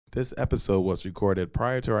This episode was recorded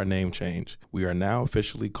prior to our name change. We are now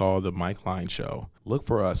officially called The Mike Line Show. Look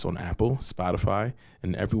for us on Apple, Spotify,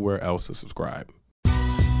 and everywhere else to subscribe.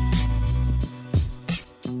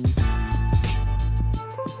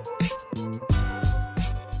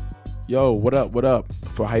 Yo, what up, what up?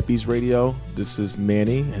 For Hypebeast Radio, this is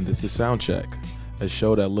Manny, and this is Soundcheck, a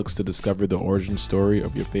show that looks to discover the origin story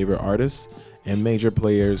of your favorite artists and major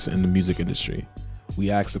players in the music industry. We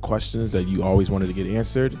ask the questions that you always wanted to get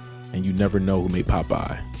answered, and you never know who may pop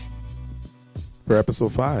by. For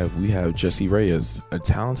episode 5, we have Jessie Reyes, a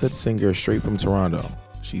talented singer straight from Toronto.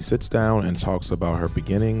 She sits down and talks about her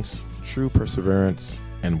beginnings, true perseverance,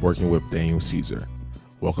 and working with Daniel Caesar.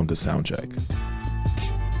 Welcome to Soundcheck.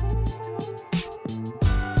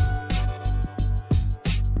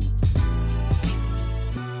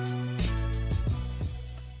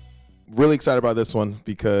 Really excited about this one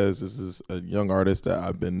because this is a young artist that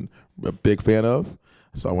I've been a big fan of.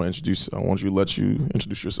 So I want to let you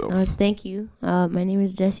introduce yourself. Thank you. My name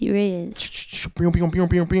is Jessie Reyes.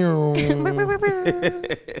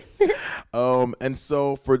 And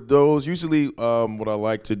so for those, usually what I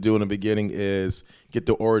like to do in the beginning is get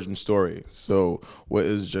the origin story. So what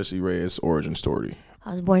is Jessie Reyes' origin story?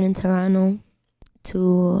 I was born in Toronto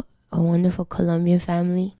to a wonderful Colombian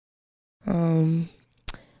family.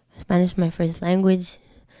 Spanish is my first language.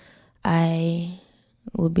 I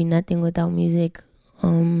would be nothing without music.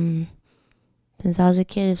 Since I was a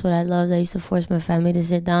kid, it's what I loved. I used to force my family to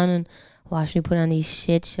sit down and watch me put on these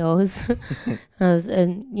shit shows.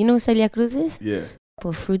 You know Celia Cruz's? Yeah.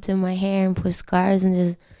 Put fruits in my hair and put scars and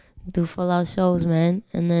just do full out shows, man.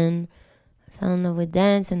 And then I fell in love with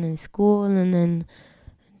dance and then school and then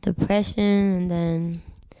depression. And then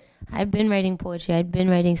I'd been writing poetry. I'd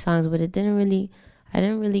been writing songs, but I didn't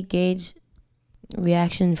really gauge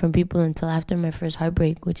reaction from people until after my first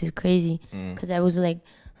heartbreak, which is crazy. Because I was like,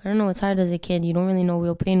 I don't know, it's hard as a kid. You don't really know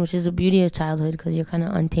real pain, which is the beauty of childhood because you're kind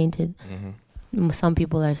of untainted. Mm-hmm. Some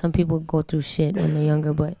people go through shit when they're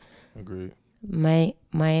younger, but agreed. My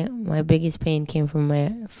biggest pain came from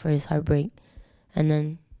my first heartbreak. And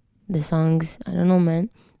then the songs, I don't know, man.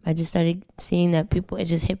 I just started seeing that it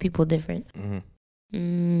just hit people different.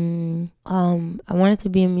 Mm-hmm. I wanted to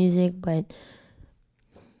be in music, but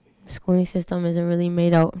schooling system isn't really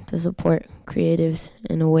made out to support creatives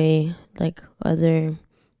in a way like other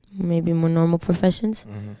maybe more normal professions.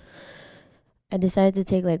 Mm-hmm. I decided to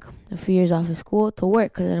take like a few years off of school to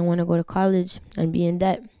work because I didn't want to go to college and be in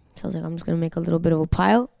debt. So I was like, I'm just going to make a little bit of a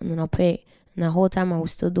pile and then I'll pay. And that whole time I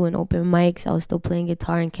was still doing open mics. I was still playing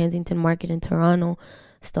guitar in Kensington Market in Toronto,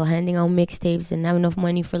 still handing out mixtapes. Didn't have enough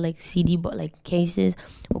money for like CD like cases.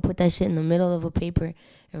 We'll put that shit in the middle of a paper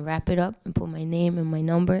and wrap it up and put my name and my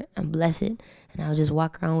number and bless it. And I would just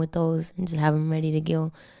walk around with those and just have them ready to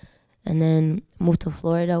go. And then moved to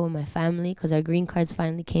Florida with my family because our green cards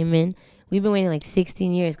finally came in. We've been waiting like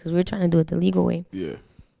 16 years because we were trying to do it the legal way. Yeah.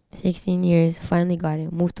 16 years, finally got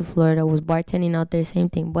it. Moved to Florida, was bartending out there, same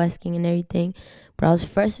thing, busking and everything. But I was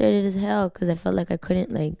frustrated as hell because I felt like I couldn't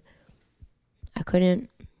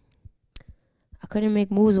make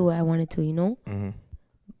moves the way I wanted to, you know? Mm-hmm.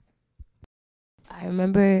 I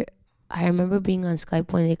remember being on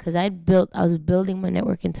Skype one day because I was building my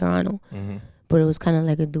network in Toronto. Mm-hmm. But it was kind of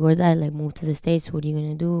like a do or die, like move to the States, what are you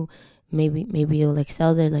going to do? Maybe you'll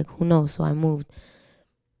excel there, like who knows? So I moved.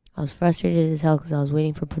 I was frustrated as hell because I was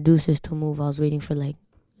waiting for producers to move. I was waiting for like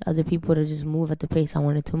other people to just move at the pace I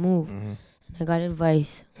wanted to move. Mm-hmm. And I got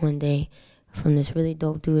advice one day from this really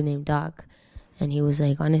dope dude named Doc. And he was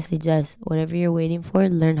like, honestly, Jess, whatever you're waiting for,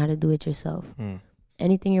 learn how to do it yourself.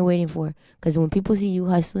 Anything you're waiting for. Because when people see you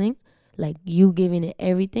hustling, like you giving it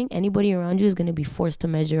everything, anybody around you is going to be forced to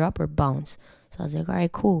measure up or bounce. So I was like, all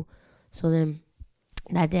right, cool. So then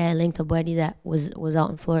that day I linked a buddy that was out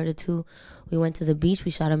in Florida too. We went to the beach.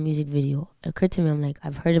 We shot a music video. It occurred to me, I'm like,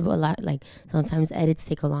 I've heard about a lot, like sometimes edits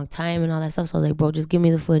take a long time and all that stuff. So I was like, bro, just give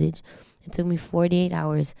me the footage. It took me 48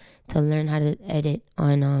 hours to learn how to edit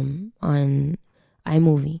on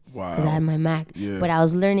iMovie. Wow. Because I had my Mac. Yeah. But I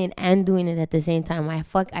was learning and doing it at the same time. I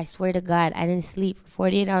swear to God, I didn't sleep for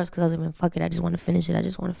 48 hours because I was like, man, fuck it. I just want to finish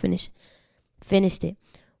it. Finished it.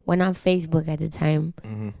 Went on Facebook at the time.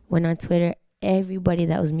 Mm-hmm. Went on Twitter. Everybody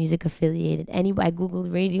that was music affiliated. I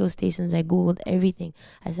Googled radio stations. I Googled everything.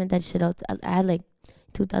 I sent that shit out. I had like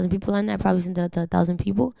 2,000 people on there. I probably sent it out to 1,000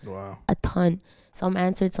 people. Wow. A ton. Some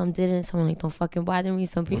answered, some didn't. Some like, don't fucking bother me.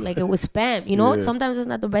 Some people, like, it was spam. You know, sometimes it's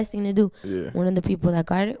not the best thing to do. Yeah. One of the people that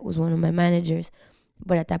got it was one of my managers.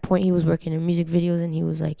 But at that point, he was working in music videos, and he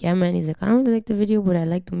was like, yeah, man. He's like, I don't really like the video, but I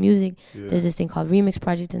like the music. Yeah. There's this thing called Remix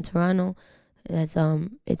Project in Toronto. That's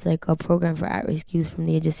it's like a program for at-risk youth from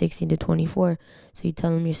the age of 16 to 24. So you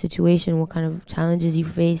tell them your situation, what kind of challenges you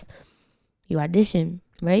faced, you audition,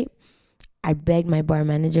 right? I begged my bar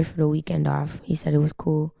manager for the weekend off. He said it was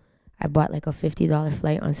cool. I bought like a $50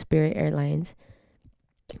 flight on Spirit Airlines.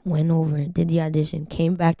 Went over, did the audition,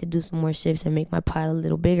 came back to do some more shifts and make my pile a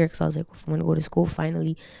little bigger because I was like, if I'm going to go to school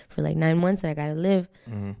finally for like 9 months, I got to live.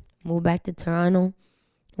 Moved back to Toronto.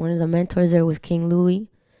 One of the mentors there was King Louis,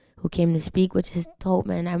 who came to speak, which is dope,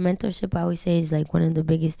 man. Our mentorship, I always say, is like one of the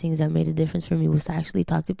biggest things that made a difference for me was to actually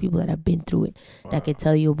talk to people that have been through it, that could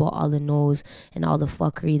tell you about all the no's and all the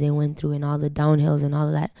fuckery they went through and all the downhills and all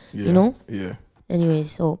of that, you know? Yeah. Anyway,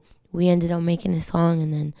 so we ended up making a song,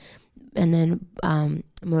 and then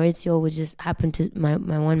Maurizio was just happened to, my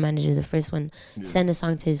one manager, the first one, send a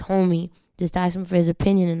song to his homie, just ask him for his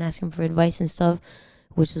opinion and ask him for advice and stuff,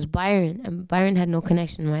 which was Byron. And Byron had no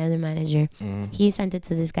connection to my other manager. He sent it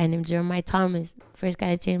to this guy named Jeremiah Thomas. First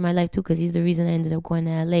guy that changed my life too, because he's the reason I ended up going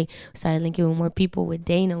to LA. Started linking with more people, with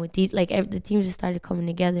Dana, with these, like the team just started coming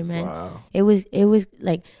together, man. Wow. It was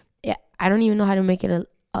like, I don't even know how to make it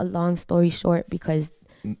a long story short, because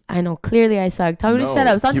I know clearly I suck. Tell me to shut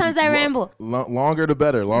up. Sometimes I ramble. Longer the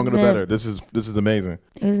better. Longer the better. This is amazing.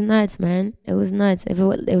 It was nuts, man. It was nuts. If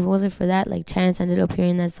it wasn't for that, like Chance ended up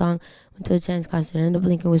hearing that song, went to a Chance concert, ended up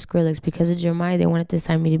linking with Skrillex. Because of Jeremiah, they wanted to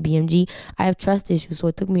sign me to BMG. I have trust issues, so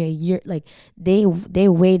it took me a year. Like they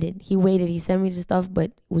waited. He waited. He sent me the stuff,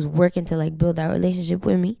 but was working to like build that relationship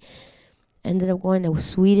with me. Ended up going to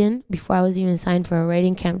Sweden before I was even signed for a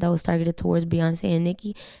writing camp that was targeted towards Beyonce and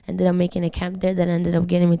Nicki. Ended up making a camp there that ended up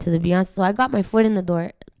getting me to the Beyonce. So I got my foot in the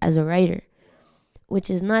door as a writer, which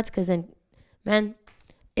is nuts because then, man,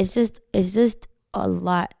 it's just a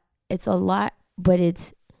lot. It's a lot, but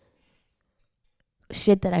it's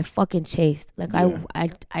shit that I fucking chased. Like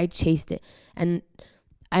I chased it, and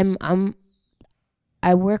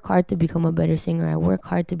I work hard to become a better singer. I work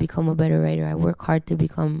hard to become a better writer. I work hard to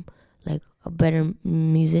become like a better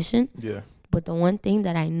musician. Yeah. But the one thing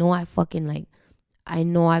that I know I fucking like, I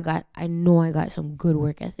know I got some good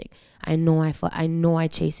work ethic. I know I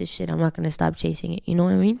chase this shit. I'm not gonna stop chasing it. You know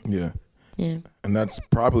what I mean? Yeah. Yeah. And that's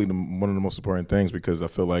probably one of the most important things, because I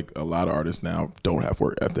feel like a lot of artists now don't have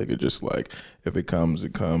work ethic. It's just like, if it comes,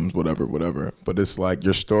 it comes, whatever. But it's like,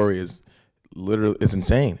 your story is literally, it's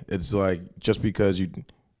insane. It's like, just because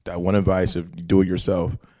that one advice of you do it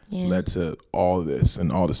yourself led to all of this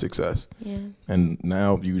and all the success. Yeah. And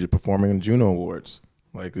now you're performing in Juno Awards.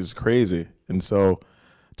 Like, it's crazy. And so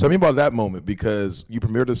tell me about that moment, because you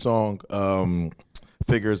premiered the song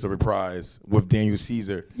Figures, the Reprise, with Daniel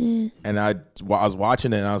Caesar. And I was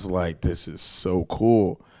watching it and I was like, this is so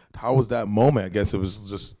cool. How was that moment? I guess it was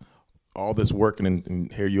just all this work,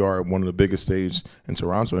 and here you are at one of the biggest stages in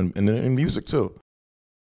Toronto, and in music too.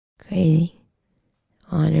 Crazy.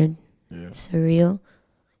 Honored. Yeah. Surreal.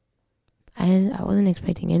 I wasn't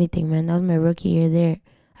expecting anything, man. That was my rookie year there.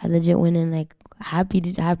 I legit went in like happy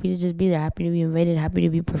to just be there, happy to be invited, happy to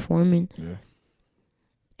be performing. Yeah.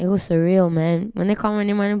 It was surreal, man. When they called my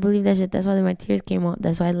name, I didn't believe that shit. That's why my tears came out.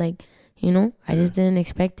 That's why, I just didn't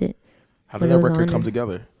expect it. How did that record come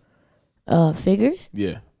together? Figures?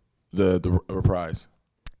 Yeah. The Reprise.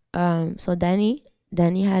 So Danny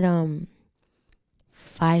had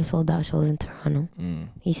 5 sold out shows in Toronto.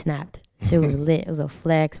 He snapped. Shit was lit. It was a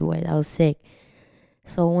flex, boy. That was sick.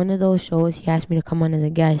 So one of those shows, he asked me to come on as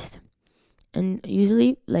a guest. And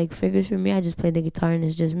usually, like, Figures for me, I just play the guitar and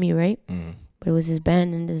it's just me, right? But it was his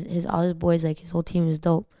band and all his boys, like, his whole team is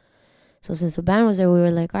dope. So since the band was there, we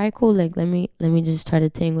were like, all right, cool. Like, let me just try to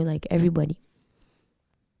ting with, like, everybody.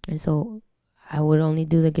 And so I would only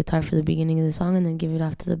do the guitar for the beginning of the song and then give it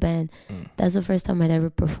off to the band. That's the first time I'd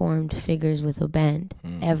ever performed Figures with a band,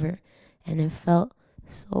 ever. And it felt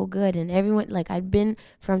so good. And everyone, like, I'd been,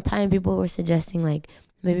 from time, people were suggesting, like,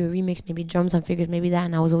 maybe a remix, maybe drums on Figures, maybe that.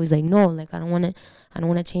 And I was always like, no, like, I don't want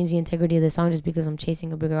to change the integrity of the song just because I'm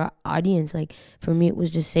chasing a bigger audience. Like, for me, it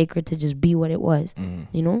was just sacred to just be what it was,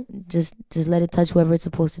 you know, just let it touch whoever it's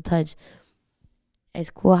supposed to touch. It's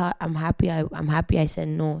cool how I'm happy I said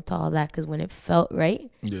no to all that, because when it felt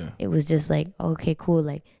right, it was just like, okay, cool,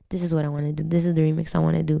 like, this is what I want to do, this is the remix I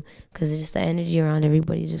want to do, because it's just the energy around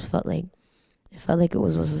everybody just felt like it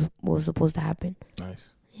was what was supposed to happen.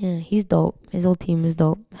 Nice. Yeah, he's dope. His whole team is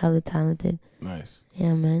dope. Hella talented. Nice.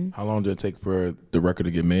 Yeah, man. How long did it take for the record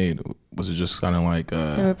to get made? Was it just kind of like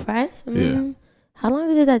the Reprise? Yeah. How long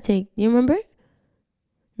did that take? You remember?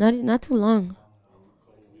 Not too long.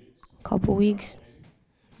 Couple weeks.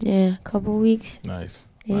 Yeah, couple weeks. Nice.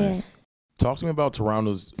 Yeah. Nice. Talk to me about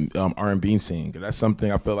Toronto's R&B scene. That's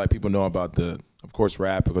something I feel like people know about the Of course,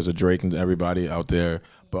 rap because of Drake and everybody out there.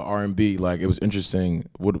 But R&B, like, it was interesting.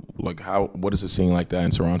 What is the scene like that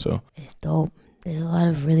in Toronto? It's dope. There's a lot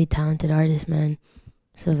of really talented artists, man.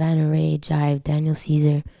 Savannah Ray, Jive, Daniel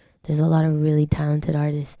Caesar. There's a lot of really talented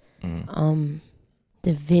artists.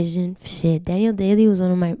 Division, shit. Daniel Daly was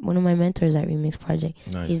one of my mentors at Remix Project.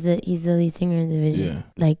 Nice. He's the lead singer in Division. Yeah.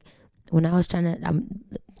 Like when I was trying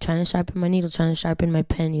to sharpen my needle, trying to sharpen my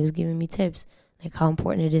pen, he was giving me tips like how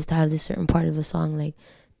important it is to have this certain part of a song like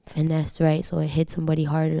finessed right so it hits somebody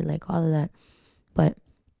harder, like all of that. But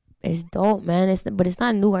it's dope, man. But it's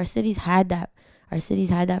not new. Our cities had that. Our cities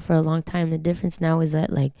had that for a long time. The difference now is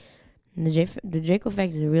that like the Drake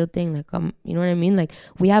effect is a real thing. Like you know what I mean? Like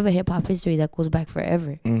we have a hip hop history that goes back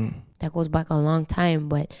forever. That goes back a long time.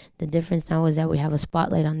 But the difference now is that we have a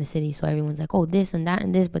spotlight on the city, so everyone's like, oh, this and that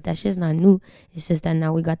and this. But that shit's not new. It's just that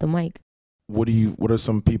now we got the mic. What are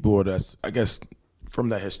some people that's, I guess, from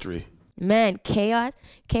that history? Man, Chaos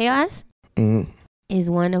is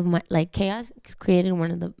one of my, like, Chaos created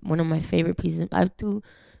one of my favorite pieces. I have two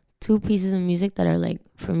pieces of music that are like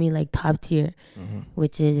for me like top tier,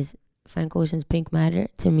 which is Frank Ocean's Pink Matter.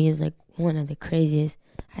 To me is like one of the craziest.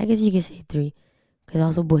 I guess you could say three, because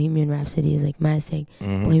also Bohemian Rhapsody is like mad sick.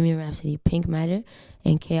 Bohemian Rhapsody, Pink Matter,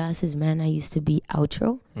 and Chaos's Man I Used to Be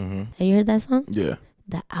outro. Have you heard that song? Yeah.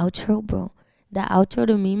 The outro, bro. The outro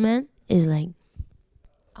to me, man, is like,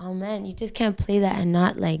 oh man, you just can't play that and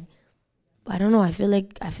not like, I don't know. I feel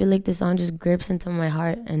like the song just grips into my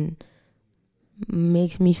heart and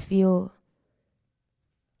makes me feel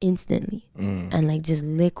instantly and like just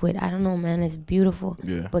liquid. I don't know, man. It's beautiful.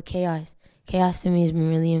 Yeah. But Chaos to me has been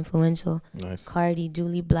really influential. Nice. Cardi,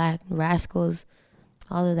 Julie Black, Rascals,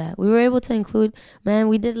 all of that. We were able to include, man.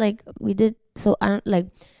 We did so I don't like.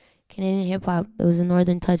 Canadian hip hop, it was the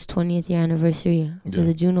Northern Touch 20th year anniversary for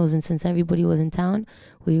the Junos, and since everybody was in town,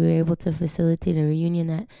 we were able to facilitate a reunion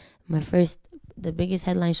at the biggest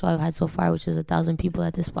headline show I've had so far, which was 1,000 people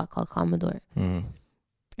at this spot called Commodore.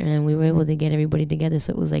 And we were able to get everybody together,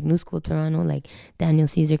 so it was like New School Toronto, like Daniel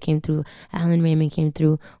Caesar came through, Alan Raymond came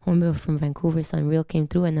through, homeboy from Vancouver, Sunreal came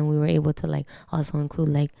through, and then we were able to like also include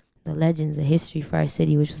like the legends, the history for our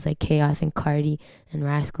city, which was like Chaos and Cardi and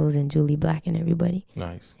Rascals and Julie Black and everybody.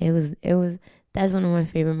 Nice. It was that's one of my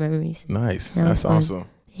favorite memories. Nice. That's awesome.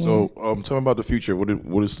 Yeah. So tell me about the future.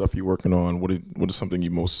 What is stuff you're working on? What is something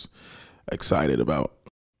you're most excited about?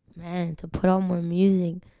 Man, to put out more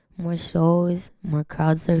music, more shows, more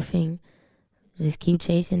crowd surfing. Just keep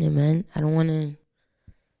chasing it, man. I'm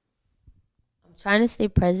trying to stay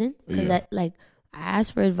present because I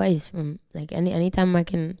ask for advice from like anytime I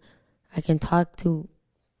can talk to,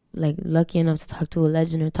 like, lucky enough to talk to a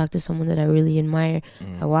legend or talk to someone that I really admire.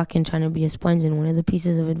 I walk in trying to be a sponge, and one of the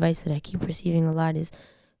pieces of advice that I keep receiving a lot is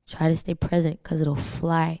try to stay present because it'll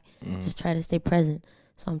fly. Just try to stay present.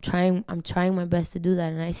 So I'm trying my best to do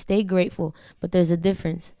that, and I stay grateful, but there's a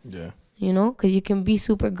difference. Yeah. You know, because you can be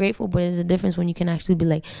super grateful, but there's a difference when you can actually be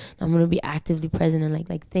like, I'm going to be actively present and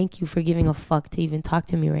like thank you for giving a fuck to even talk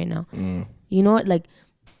to me right now. You know what? Like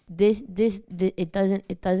this it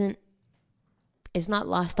doesn't, it's not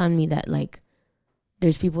lost on me that like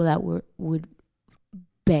there's people that would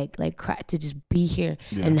beg, like cry to just be here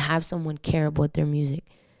and have someone care about their music,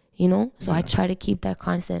 you know? So I try to keep that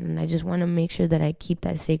constant, and I just want to make sure that I keep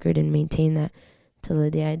that sacred and maintain that till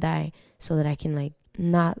the day I die, so that I can like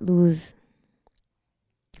not lose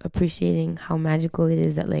appreciating how magical it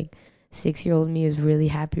is that like 6-year-old me is really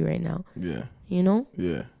happy right now. Yeah. You know?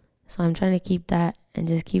 Yeah. So I'm trying to keep that and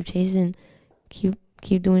just keep chasing, keep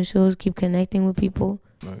doing shows, keep connecting with people.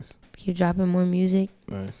 Nice. Keep dropping more music.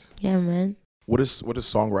 Nice. Yeah, man. What does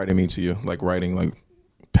songwriting mean to you? Like writing, like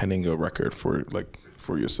penning a record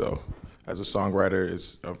for yourself. As a songwriter,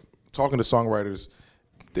 is talking to songwriters,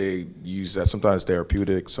 they use that sometimes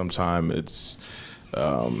therapeutic, sometimes it's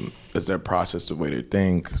their process, the way they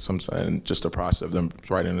think, sometimes just the process of them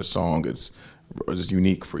writing a song is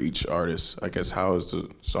unique for each artist. I guess, how is the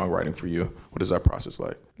songwriting for you? What is that process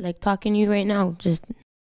like? Like talking to you right now, just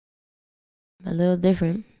a little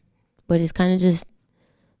different, but it's kind of just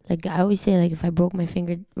like I always say, like if I broke my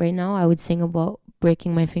finger right now, I would sing about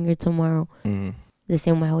breaking my finger tomorrow. The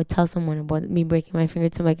same way I would tell someone about me breaking my finger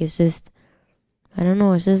tomorrow. Like it's just, I don't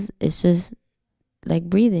know, it's just like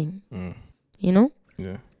breathing, you know?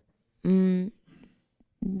 Yeah.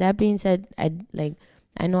 That being said,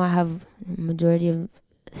 I know I have a majority of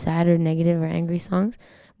sad or negative or angry songs,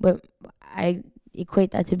 but I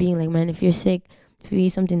equate that to being like, man, if you're sick, if you eat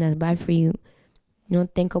something that's bad for you, you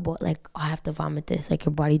don't think about like, oh, I have to vomit this. Like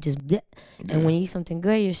your body just bleh. And when you eat something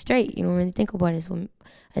good, you're straight. You don't really think about it. So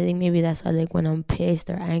I think maybe that's why like when I'm pissed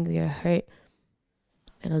or angry or hurt,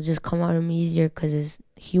 it'll just come out of me easier because it's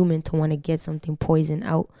human to want to get something poison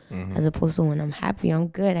out, as opposed to when I'm happy, I'm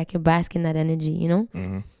good, I can bask in that energy, you know.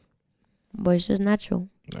 But it's just natural.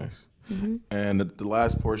 Nice. And the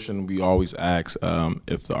last portion, we always ask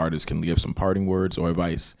if the artist can give some parting words or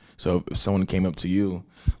advice. So if someone came up to you,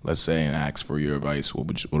 let's say, and asked for your advice, what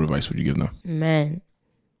advice would you give them? Man,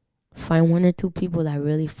 find 1 or 2 people that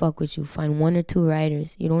really fuck with you. Find 1 or 2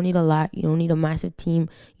 writers. You don't need a lot. You don't need a massive team.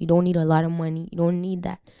 You don't need a lot of money. You don't need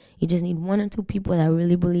that. You just need 1 or 2 people that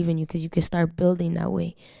really believe in you, because you can start building that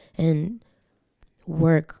way. And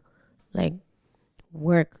work.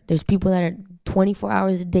 There's people that are 24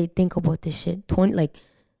 hours a day think about this shit.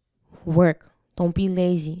 Work. Don't be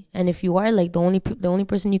lazy. And if you are, the only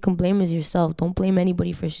person you can blame is yourself. Don't blame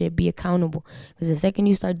anybody for shit. Be accountable. Because the second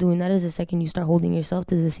you start doing that is the second you start holding yourself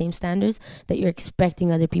to the same standards that you're expecting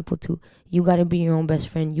other people to. You got to be your own best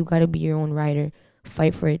friend. You got to be your own writer.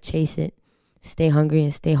 Fight for it. Chase it. Stay hungry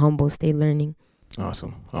and stay humble. Stay learning.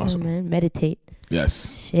 Awesome. Yeah, man. Meditate.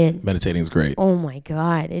 Yes. Shit. Meditating is great. Oh my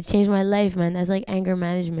God. It changed my life, man. That's like anger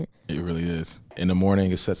management. It really is. In the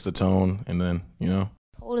morning, it sets the tone, and then,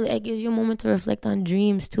 Totally. It gives you a moment to reflect on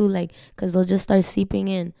dreams too, because they'll just start seeping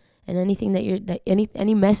in. And anything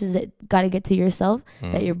any message that got to get to yourself,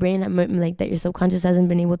 that your brain, that your subconscious hasn't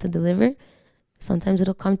been able to deliver, sometimes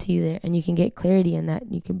it'll come to you there, and you can get clarity in that.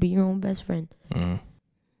 You can be your own best friend.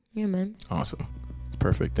 Yeah, man. Awesome.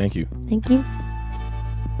 Perfect. Thank you. Thank you.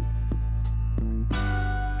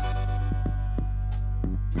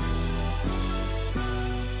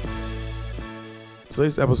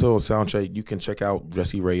 Today's episode of Soundcheck, you can check out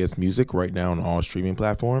Jessie Reyes' music right now on all streaming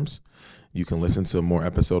platforms. You can listen to more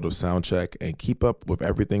episodes of Soundcheck and keep up with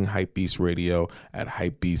everything Hypebeast Radio at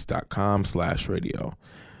hypebeast.com/radio.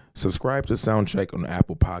 Subscribe to Soundcheck on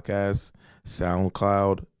Apple Podcasts,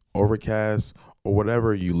 SoundCloud, Overcast, or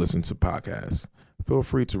whatever you listen to podcasts. Feel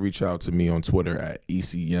free to reach out to me on Twitter at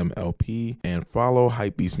ECMLP and follow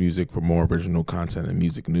Hypebeast Music for more original content and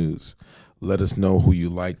music news. Let us know who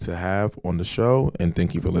you'd like to have on the show, and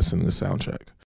thank you for listening to Soundcheck.